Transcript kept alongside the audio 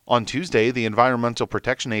On Tuesday, the Environmental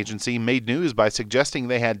Protection Agency made news by suggesting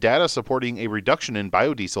they had data supporting a reduction in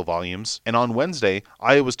biodiesel volumes, and on Wednesday,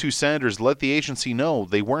 Iowa's two senators let the agency know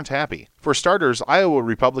they weren't happy. For starters, Iowa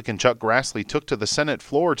Republican Chuck Grassley took to the Senate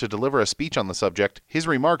floor to deliver a speech on the subject. His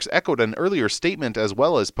remarks echoed an earlier statement as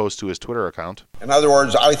well as posts to his Twitter account. In other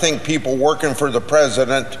words, I think people working for the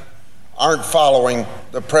president aren't following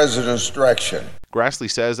the president's direction.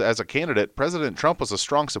 Grassley says as a candidate, President Trump was a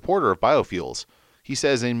strong supporter of biofuels. He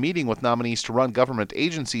says in meeting with nominees to run government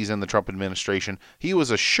agencies in the Trump administration, he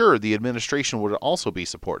was assured the administration would also be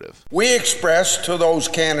supportive. We expressed to those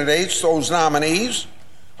candidates, those nominees,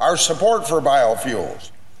 our support for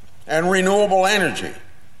biofuels and renewable energy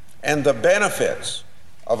and the benefits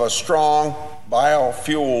of a strong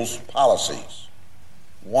biofuels policies.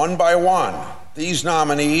 One by one, these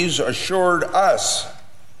nominees assured us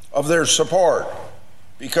of their support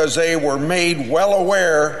because they were made well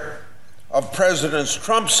aware of President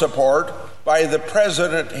Trump's support by the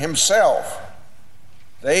president himself.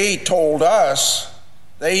 They told us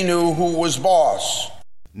they knew who was boss.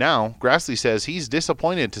 Now, Grassley says he's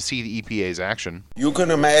disappointed to see the EPA's action. You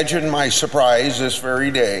can imagine my surprise this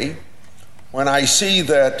very day when I see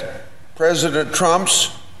that President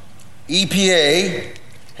Trump's EPA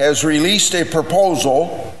has released a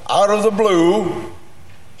proposal out of the blue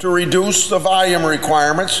to reduce the volume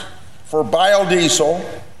requirements for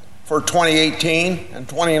biodiesel for 2018 and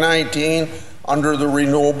 2019 under the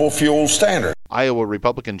renewable fuel standard. Iowa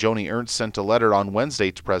Republican Joni Ernst sent a letter on Wednesday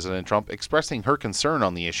to President Trump expressing her concern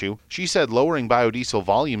on the issue. She said lowering biodiesel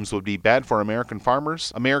volumes would be bad for American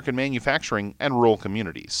farmers, American manufacturing, and rural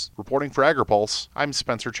communities. Reporting for AgriPulse, I'm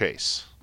Spencer Chase.